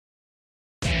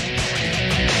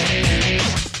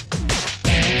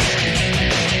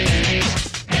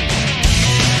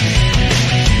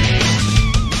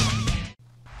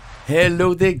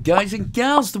Hello there guys and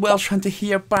gals, the Welsh Hunter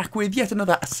here, back with yet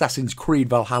another Assassin's Creed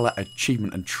Valhalla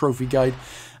achievement and trophy guide.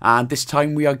 And this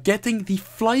time we are getting the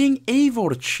Flying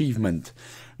Eivor achievement.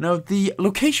 Now the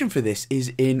location for this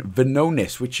is in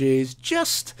Venonin, which is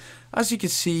just, as you can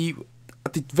see,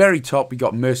 at the very top we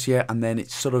got Mercia, and then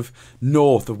it's sort of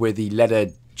north of where the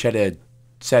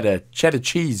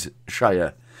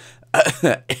Ledecestercire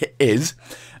is.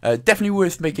 Definitely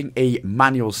worth making a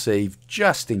manual save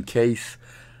just in case.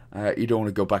 You don't want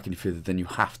to go back any further than you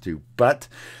have to. But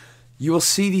you will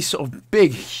see these sort of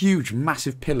big, huge,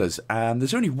 massive pillars. And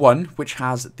there's only one which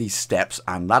has these steps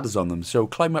and ladders on them. So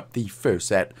climb up the first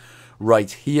set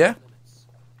right here.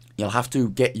 You'll have to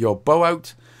get your bow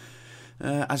out.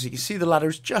 As you can see, the ladder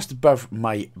is just above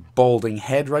my balding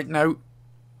head right now.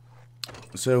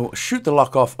 So shoot the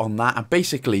lock off on that. And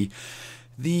basically,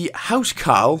 the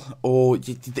housecarl, or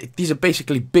these are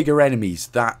basically bigger enemies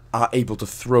that are able to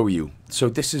throw you. So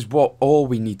this is all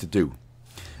we need to do.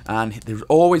 And there's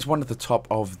always one at the top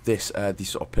of this these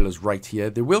sort of pillars right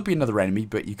here. There will be another enemy,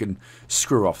 but you can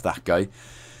screw off that guy.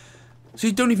 So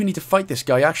you don't even need to fight this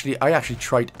guy. I actually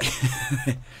tried,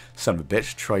 son of a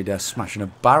bitch, tried smashing a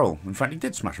barrel. In fact, he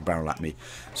did smash a barrel at me.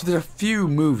 So there's a few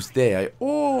moves there. I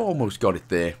almost got it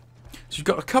there. So you've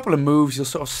got a couple of moves. He'll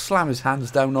sort of slam his hands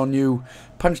down on you,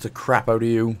 punch the crap out of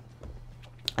you.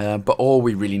 But all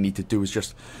we really need to do is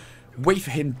just wait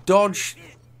for him, dodge.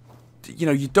 You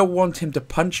know, you don't want him to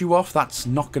punch you off. That's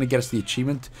not going to get us the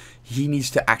achievement. He needs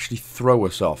to actually throw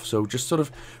us off. So just sort of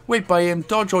wait by him,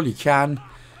 dodge all you can.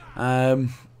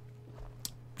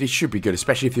 It should be good,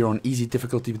 especially if you're on easy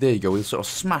difficulty. There you go. He'll sort of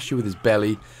smash you with his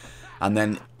belly. And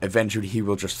then eventually he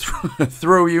will just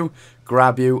throw you,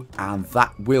 grab you, and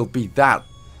that will be that.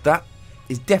 That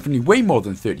is definitely way more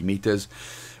than 30 meters.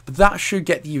 But that should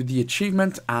get you the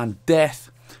achievement and death.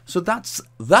 So that's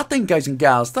that then, guys and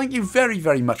gals. Thank you very,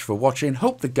 very much for watching.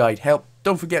 Hope the guide helped.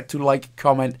 Don't forget to like,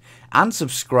 comment, and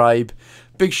subscribe.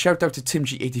 Big shout out to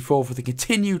TimG84 for the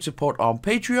continued support on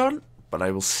Patreon. But I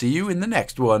will see you in the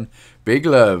next one. Big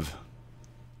love.